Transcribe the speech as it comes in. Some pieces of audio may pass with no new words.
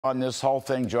On this whole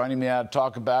thing, joining me to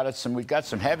talk about it, we've got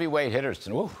some heavyweight hitters,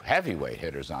 heavyweight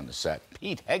hitters on the set.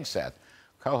 Pete Hegseth,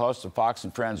 co-host of Fox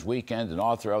and Friends Weekend and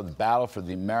author of The Battle for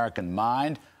the American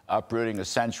Mind, Uprooting a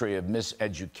Century of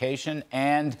Miseducation,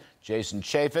 and Jason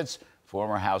Chaffetz,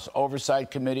 former House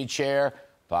Oversight Committee chair,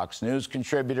 Fox News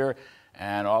contributor,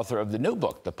 and author of the new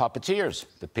book, The Puppeteers,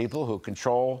 The People Who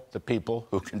Control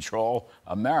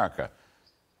America.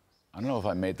 I don't know if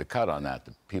I made the cut on that,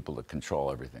 the people that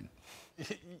control everything.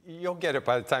 You'll get it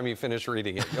by the time you finish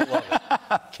reading it. You'll love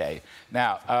it. Okay.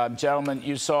 Now, gentlemen,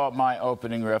 you saw my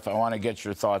opening riff. I want to get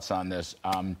your thoughts on this.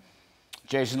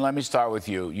 Jason, let me start with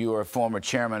you. You are a former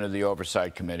chairman of the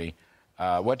Oversight Committee.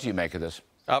 What do you make of this?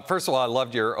 First of all, I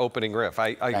loved your opening riff.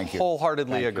 I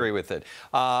wholeheartedly agree with it.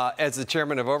 As the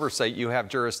chairman of Oversight, you have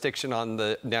jurisdiction on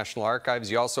the National Archives.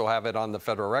 You also have it on the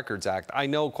Federal Records Act. I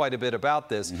know quite a bit about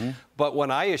this, but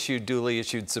when I issued duly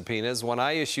issued subpoenas, when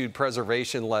I issued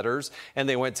preservation letters and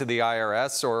they went to the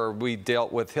IRS or we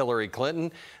dealt with Hillary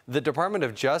Clinton, the Department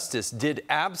of Justice did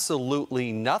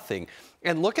absolutely nothing.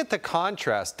 And look at the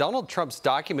contrast. Donald Trump's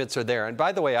documents are there. And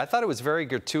by the way, I thought it was very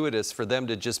gratuitous for them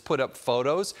to just put up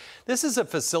photos. This is a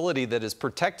facility that is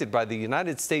protected by the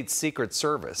United States Secret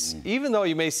Service. Even though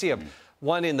you may see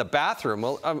one in the bathroom,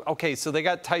 well, okay, so they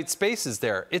got tight spaces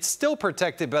there. It's still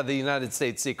protected by the United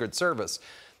States Secret Service.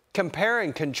 Compare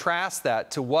and contrast that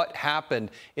to what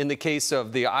happened in the case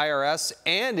of the IRS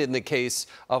and in the case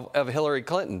of Hillary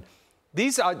Clinton.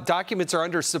 These documents are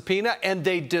under subpoena, and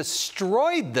they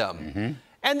destroyed them.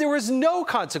 And there was no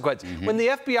consequence. When the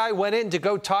FBI went in to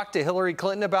go talk to Hillary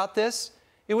Clinton about this,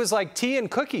 it was like tea and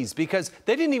cookies because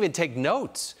they didn't even take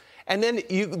notes. And then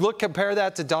you compare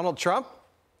that to Donald Trump.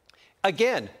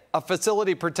 Again, a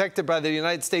facility protected by the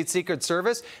United States Secret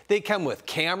Service. They come with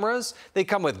cameras. They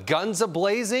come with guns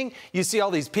a-blazing. You see all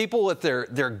these people with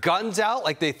their guns out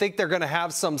like they think they're going to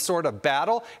have some sort of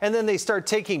battle. And then they start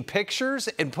taking pictures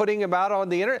and putting them out on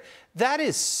the internet. That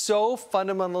is so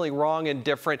fundamentally wrong and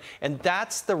different. And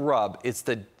that's the rub. It's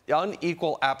the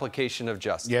unequal application of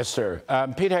justice. Yes, sir.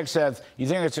 Pete Hegseth, you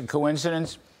think it's a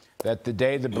coincidence that the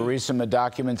day the Burisma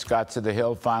documents got to the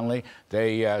Hill, finally,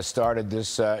 they started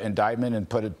this indictment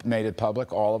and made it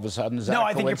public all of a sudden? Is that No,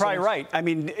 I think you're probably right. I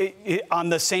mean, on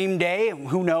the same day,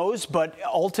 who knows? But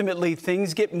ultimately,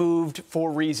 things get moved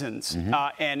for reasons.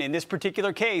 And in this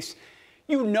particular case,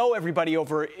 you know everybody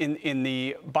over in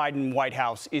the Biden White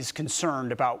House is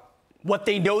concerned about what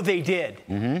they know they did,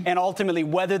 and ultimately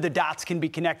whether the dots can be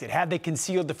connected. Have they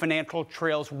concealed the financial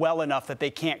trails well enough that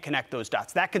they can't connect those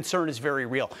dots? That concern is very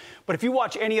real. But if you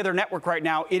watch any other network right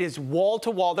now, it is wall to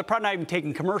wall. They're probably not even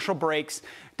taking commercial breaks.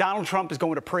 Donald Trump is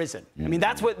going to prison. I mean,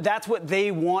 that's what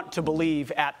they want to believe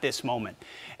at this moment.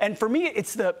 And for me,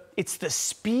 it's the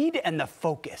speed and the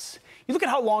focus. You look at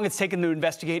how long it's taken to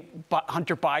investigate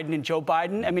Hunter Biden and Joe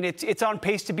Biden. I mean, it's on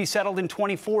pace to be settled in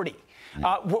 2040.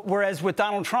 Whereas with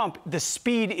Donald Trump, the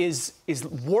speed is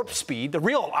warp speed, the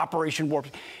real Operation Warp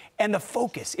Speed, and the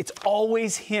focus. It's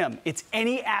always him. It's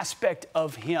any aspect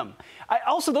of him.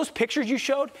 Also, those pictures you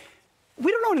showed, we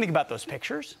don't know anything about those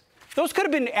pictures. Those could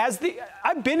have been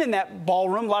I've been in that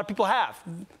ballroom. A lot of people have.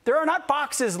 There are not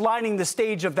boxes lining the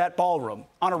stage of that ballroom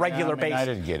on a regular basis. I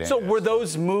didn't get it. So were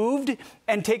those moved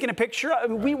and taken a picture? I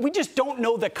mean, we just don't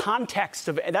know the context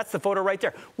of it. That's the photo right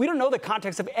there. We don't know the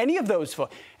context of any of those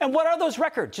photos. And what are those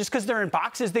records? Just because they're in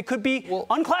boxes, they could be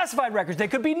unclassified records. They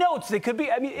could be notes. They could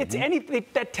be, I mean, it's anything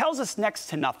that tells us next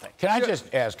to nothing. Can I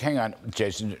just ask, hang on,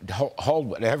 Jason, hold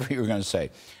whatever you were going to say.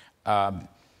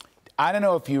 I don't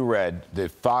know if you read the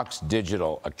Fox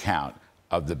Digital account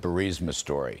of the Burisma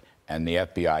story and the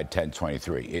FBI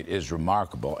 1023. It is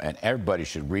remarkable, and everybody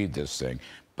should read this thing.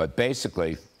 But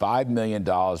basically, $5 million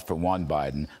for one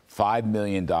Biden, $5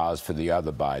 million for the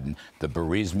other Biden, the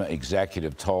Burisma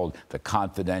executive told the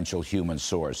confidential human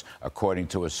source, according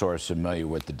to a source familiar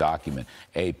with the document,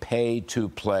 a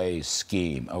pay-to-play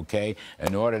scheme, okay,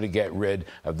 in order to get rid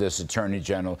of this attorney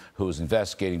general who's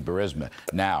investigating Burisma.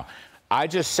 Now, I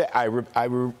just say I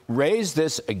raised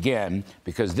this again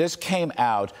because this came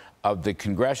out of the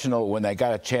congressional when they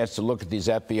got a chance to look at these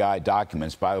FBI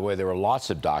documents. By the way, there were lots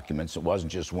of documents. It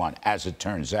wasn't just one, as it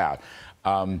turns out.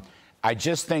 I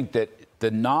just think that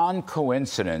the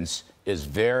non-coincidence is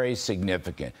very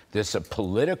significant. This is a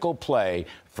political play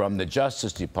from the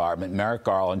Justice Department, Merrick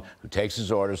Garland, who takes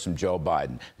his orders from Joe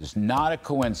Biden. It's not a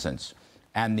coincidence.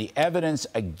 And the evidence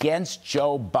against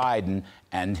Joe Biden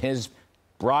and his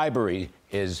bribery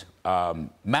is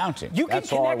mounting. You can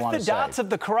connect the dots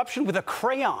of the corruption with a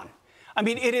crayon. I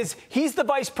mean, he's the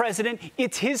vice president.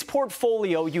 It's his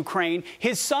portfolio, Ukraine.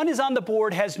 His son is on the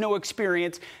board, has no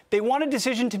experience. They want a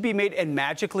decision to be made, and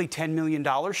magically $10 million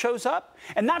shows up.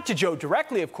 And not to Joe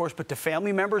directly, of course, but to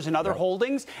family members and other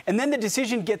holdings. And then the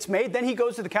decision gets made. Then he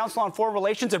goes to the Council on Foreign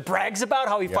Relations and brags about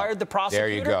how he fired the prosecutor.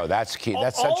 There you go. That's key.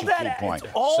 That's such a key point.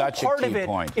 It's all such part a key of it.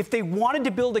 point. If they wanted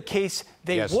to build a case,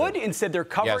 they would. Instead, they're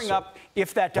covering up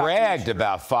if that document bragged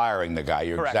about firing the guy.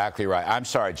 You're correct. Exactly right. I'm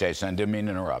sorry, Jason. I didn't mean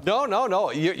to interrupt.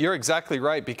 No. You're exactly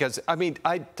right, because, I mean,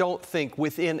 I don't think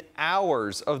within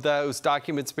hours of those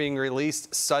documents being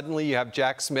released, suddenly you have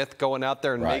Jack Smith going out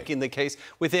there and making the case.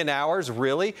 Within hours,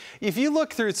 really? If you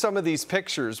look through some of these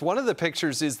pictures, one of the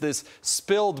pictures is this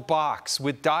spilled box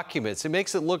with documents. It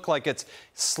makes it look like it's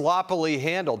sloppily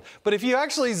handled. But if you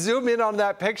actually zoom in on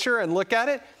that picture and look at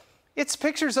it, it's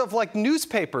pictures of like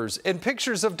newspapers and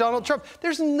pictures of Donald Trump.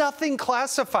 There's nothing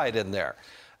classified in there.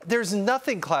 There's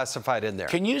nothing classified in there.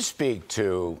 Can you speak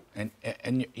to,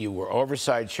 and you were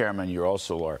oversight chairman, you're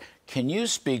also a lawyer, can you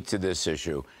speak to this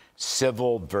issue,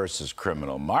 civil versus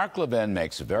criminal? Mark Levin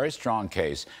makes a very strong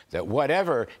case that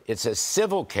whatever, it's a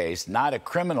civil case, not a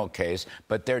criminal case,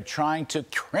 but they're trying to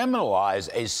criminalize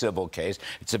a civil case.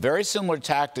 It's a very similar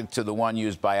tactic to the one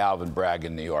used by Alvin Bragg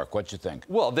in New York. What you think?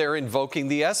 Well, they're invoking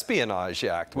the Espionage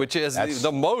Act, which is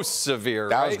the most severe.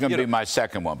 That was going to be my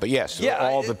second one, but yes,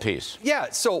 all the piece.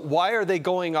 Yeah, so why are they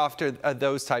going after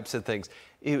those types of things?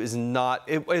 It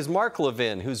was Mark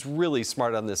Levin, who's really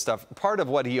smart on this stuff. Part of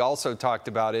what he also talked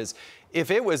about is,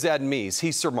 if it was Ed Meese,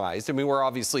 he surmised, I mean, we're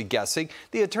obviously guessing,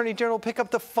 the Attorney General pick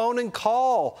up the phone and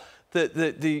call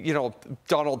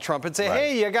Donald Trump and say,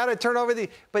 hey, you got to turn over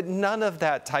but none of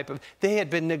that type of, they had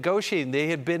been negotiating, they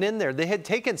had been in there, they had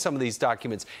taken some of these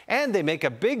documents, and they make a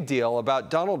big deal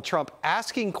about Donald Trump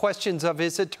asking questions of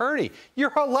his attorney.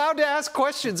 You're allowed to ask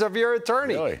questions of your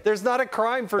attorney. Really? There's not a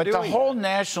crime for doing that. But the whole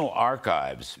National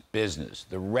Archives business,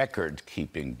 the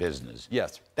record-keeping business.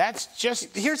 Yes. That's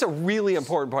just... Here's a really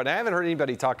important point. I haven't heard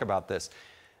anybody talk about this.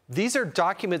 These are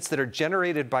documents that are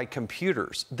generated by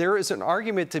computers. There is an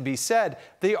argument to be said,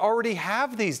 they already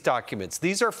have these documents.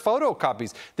 These are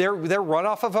photocopies. They're run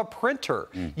off of a printer.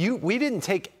 We didn't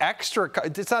take extra,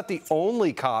 it's not the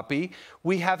only copy.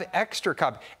 We have extra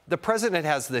copy. The president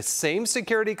has the same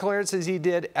security clearance as he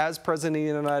did as president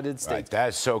of the United States. Right,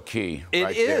 that's so key.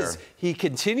 It is. He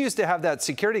continues to have that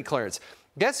security clearance.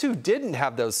 Guess who didn't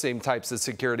have those same types of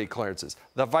security clearances?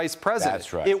 The vice president.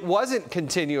 That's right. It wasn't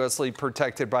continuously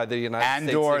protected by the United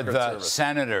States Secret And/or the Service.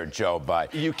 Senator Joe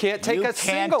Biden. You can't take a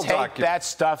single document. You can't take that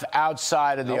stuff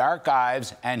outside of the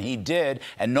archives, and he did,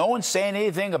 and no one's saying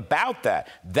anything about that.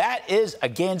 That is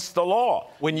against the law.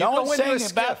 When you go into a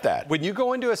SCIF, when you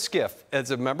go into a SCIF,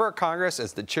 as a member of Congress,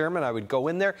 as the chairman, I would go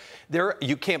in there.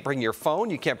 You can't bring your phone,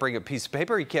 you can't bring a piece of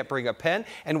paper, you can't bring a pen,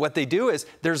 and what they do is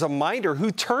there's a minder who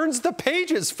turns the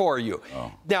pages for you.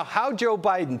 Now, how Joe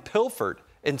Biden pilfered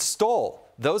and stole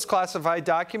those classified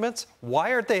documents,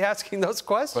 why aren't they asking those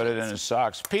questions? Put it in his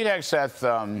socks. Pete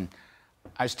Hegseth,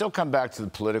 I still come back to the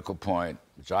political point,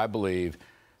 which I believe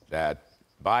that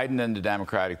Biden and the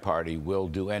Democratic Party will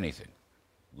do anything,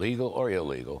 legal or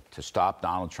illegal, to stop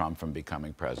Donald Trump from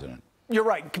becoming president. You're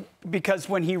right, because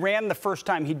when he ran the first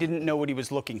time, he didn't know what he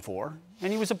was looking for,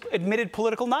 and he was an admitted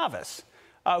political novice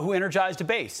who energized a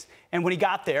base. And when he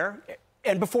got there,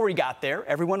 and before he got there,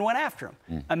 everyone went after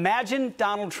him. Imagine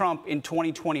Donald Trump in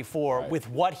 2024 with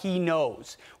what he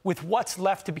knows, with what's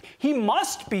left to be. He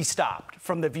must be stopped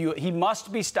from the view. He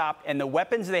must be stopped. And the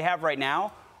weapons they have right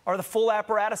now are the full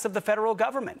apparatus of the federal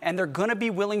government. And they're going to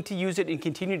be willing to use it and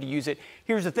continue to use it.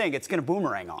 Here's the thing. It's going to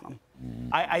boomerang on them.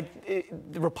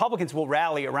 The Republicans will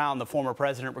rally around the former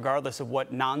president regardless of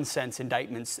what nonsense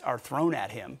indictments are thrown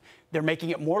at him. They're making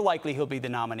it more likely he'll be the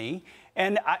nominee.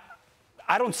 And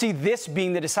I don't see this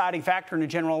being the deciding factor in a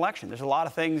general election. There's a lot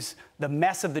of things. The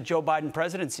mess of the Joe Biden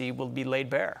presidency will be laid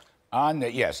bare.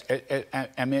 Yes,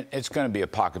 I mean, it's going to be a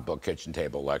pocketbook kitchen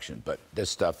table election, but this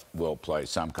stuff will play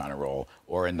some kind of role,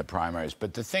 or in the primaries.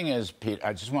 But the thing is, Pete,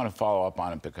 I just want to follow up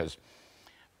on it because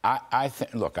I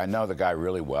think, look, I know the guy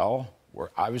really well.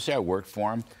 Obviously, I worked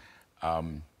for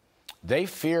him. They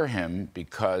fear him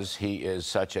because he is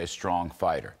such a strong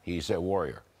fighter. He's a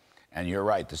warrior. And you're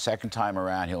right, the second time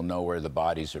around, he'll know where the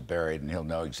bodies are buried, and he'll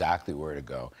know exactly where to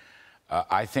go.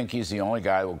 I think he's the only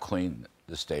guy who will clean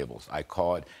the stables. I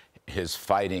call it his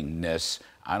fightingness.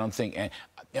 I don't think,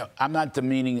 I'm not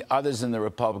demeaning others in the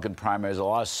Republican primary. There's a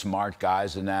lot of smart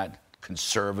guys in that,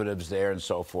 conservatives there and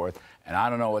so forth. And I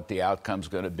don't know what the outcome's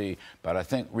going to be, but I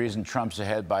think the reason Trump's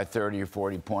ahead by 30 or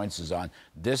 40 points is on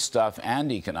this stuff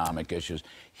and economic issues.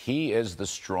 He is the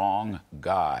strong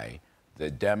guy the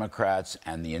Democrats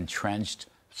and the entrenched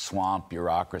swamp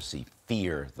bureaucracy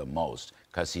fear the most,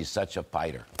 because he's such a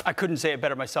fighter. I couldn't say it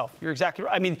better myself. You're exactly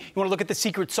right. I mean, you want to look at the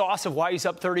secret sauce of why he's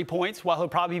up 30 points while he'll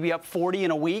probably be up 40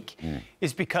 in a week,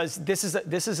 is because this is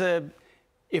a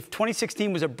if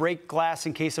 2016 was a break glass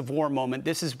in case of war moment,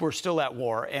 we're still at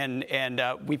war, and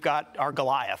we've got our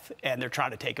Goliath, and they're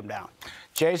trying to take him down.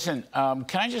 Jason, can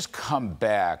I just come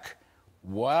back?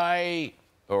 Why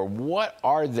or what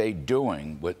are they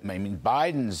doing with? I mean,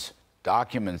 Biden's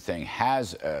document thing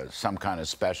has some kind of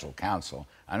special counsel.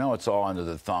 I know it's all under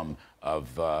the thumb of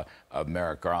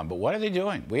Merrick Garland, but what are they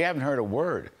doing? We haven't heard a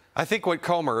word. I think what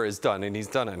Comer has done, and he's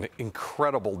done an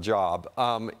incredible job,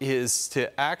 is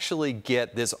to actually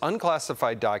get this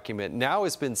unclassified document. Now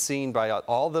has been seen by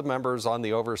all the members on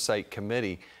the Oversight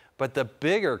Committee. But the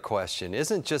bigger question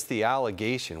isn't just the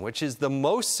allegation, which is the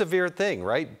most severe thing,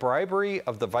 right? Bribery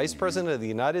of the Vice President of the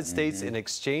United States in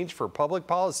exchange for public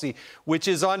policy, which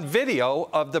is on video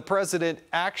of the president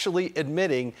actually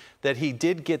admitting that he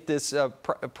did get this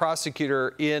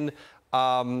prosecutor in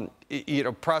in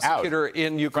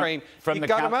Ukraine. He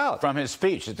got him out. From his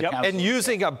speech at the council. And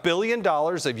using $1 billion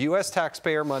of U.S.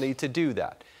 taxpayer money to do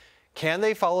that. Can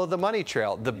they follow the money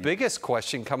trail? The biggest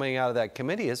question coming out of that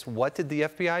committee is, what did the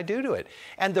FBI do to it?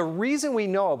 And the reason we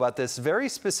know about this very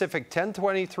specific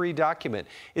 1023 document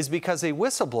is because a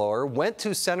whistleblower went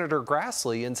to Senator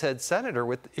Grassley and said, Senator,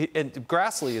 and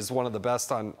Grassley is one of the best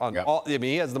on all, I mean,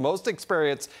 he has the most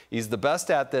experience. He's the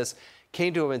best at this.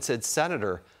 Came to him and said,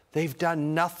 Senator, they've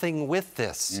done nothing with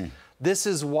this. This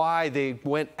is why they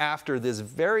went after this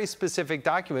very specific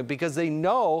document, because they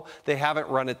know they haven't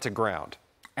run it to ground.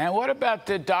 And what about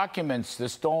the documents, the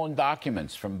stolen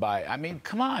documents from Biden? I mean,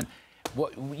 come on.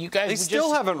 What, you guys They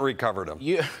still haven't recovered them.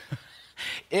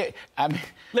 I mean,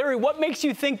 Larry, what makes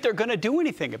you think they're going to do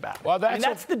anything about it? Well,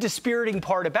 that's the dispiriting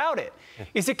part about it,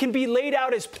 is it can be laid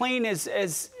out as plain as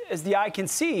the eye can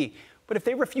see. But if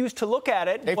they refuse to look at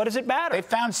it, what does it matter? They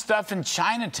found stuff in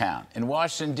Chinatown in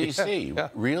Washington, D.C.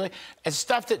 Really? It's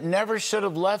stuff that never should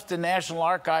have left the National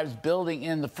Archives building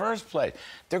in the first place.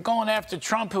 They're going after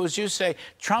Trump, who, as you say,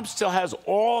 Trump still has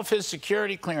all of his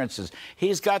security clearances.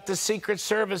 He's got the Secret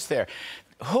Service there.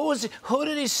 Who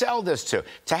did he sell this to?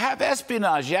 To have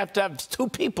espionage, you have to have two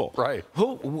people. Right.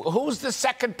 Who's the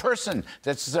second person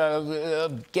that's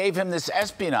gave him this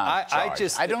espionage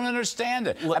charge? I don't understand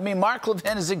it. I mean, Mark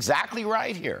Levin is exactly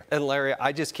right here. And Larry,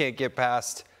 I just can't get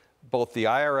past both the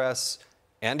IRS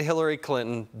and Hillary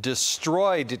Clinton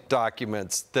destroyed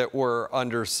documents that were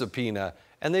under subpoena.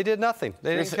 And they did nothing.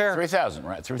 They didn't care. 3,000,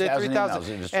 right? 3,000 emails.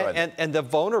 They destroyed them. And the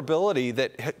vulnerability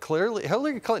that clearly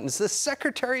Hillary Clinton's the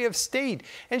Secretary of State,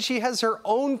 and she has her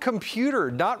own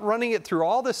computer, not running it through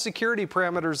all the security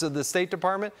parameters of the State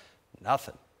Department.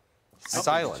 Nothing.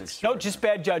 Silence. No, just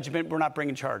bad judgment. We're not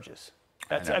bringing charges.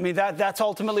 I mean, that's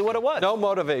ultimately what it was. No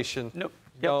motivation. No.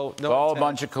 No, it's all a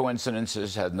bunch of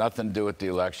coincidences. Has nothing to do with the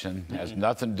election. Has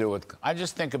nothing to do with. I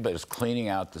just think of it as cleaning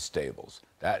out the stables.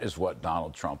 That is what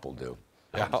Donald Trump will do.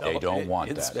 They don't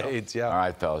want that. Spades, yeah. All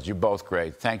right, fellas, you're both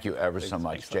great. Thank you ever so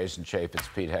much. Jason Chaffetz,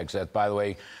 Pete Hegseth. By the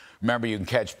way, remember, you can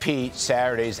catch Pete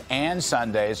Saturdays and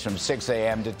Sundays from 6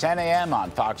 a.m. to 10 a.m.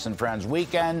 on Fox & Friends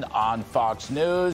Weekend on Fox News.